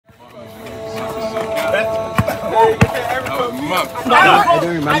month. I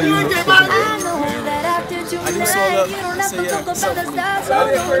don't remember you. I do saw that. So yeah.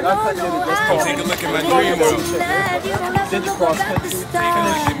 Take a look at my dream world. Did you cross Take a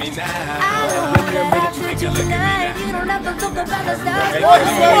look at me now. Take a look at me now.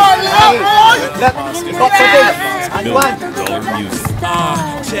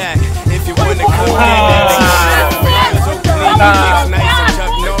 Check. If you wanna come in, so clean, nice and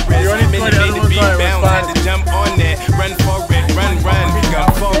Chuck Norris. Minute made the beat bounce, had to jump on that. Run for it, run,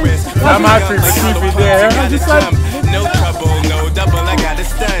 got forest. I'm actually sleeping there. No trouble, no double, I got a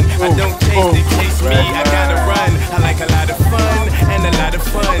stun. I don't chase, they chase me, I gotta run. I like a lot of fun and a lot of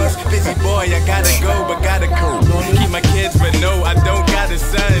funds. Busy boy, I gotta go, but gotta go. Keep my kids, but no, I don't got a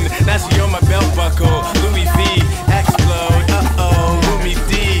son. Now she on my belt buckle, Louis V, explode, Louis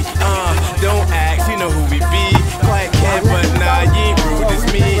D, don't ask, you know who we be. Quiet kid, but nah, you ain't rude, it's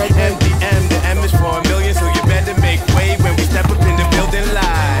me. MDM, the M is for a million, so you better make way when we step up in the building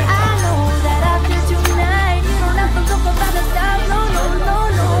live.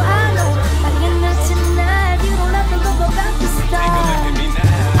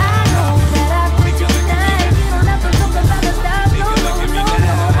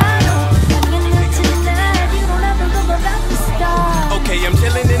 I'm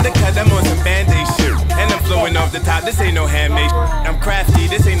chillin' in the cut, I'm on some band-aid shit. And I'm flowing off the top, this ain't no handmade shit. I'm crafty,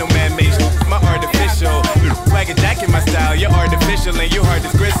 this ain't no man-made shit. My artificial, swagger jacket my style. You're artificial and your heart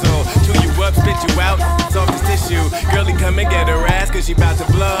is gristle. Chew you up, spit you out, soft as tissue. Girlie come and get her ass cause she bout to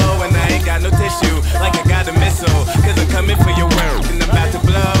blow. And I ain't got no tissue, like I got a missile. Cause I'm coming for your world, and I'm about to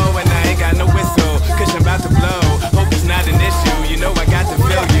blow. And I ain't got no whistle, cause I'm about to blow. Hope it's not an issue, you know I got to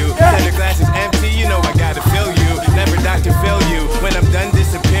feel you. Said the glass is empty, you know I gotta fill you. Never Dr. Fill you. When I'm done,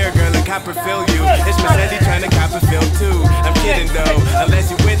 disappear, girl, and Copperfield you. It's Mercedes trying to Copperfield too. I'm kidding though, unless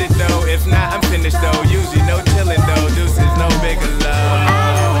you with it though. If not, I'm finished though. Usually no chillin' though. Deuces, no bigger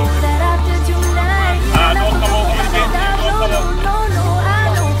love. Don't come over again. Don't come over.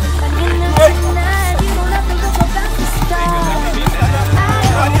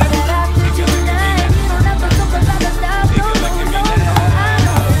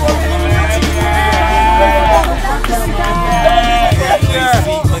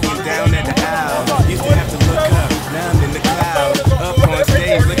 Looking down at the owl. Used to have to look up, now I'm in the clouds. Up on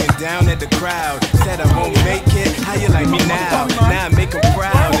stage, looking down at the crowd. Said I won't make it, how you like me now? Now I make them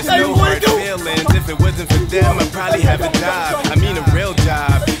proud, there's no hard feelings. If it wasn't for them, I'd probably have a job. I mean a real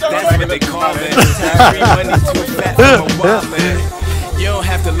job, that's what they call it. Tax-free money too fat for my wallet. You don't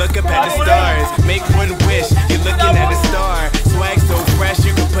have to look up at the stars. Make one wish, you're looking at a star. Swag so fresh,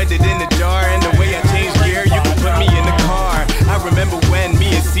 you can put it in the jar. And the way I change gear, you can put me in the car. I remember when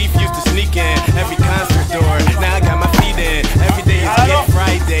me and Seif used to sneak in every concert door. Now I got my feet in. Every day is Get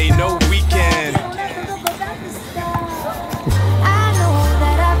Friday.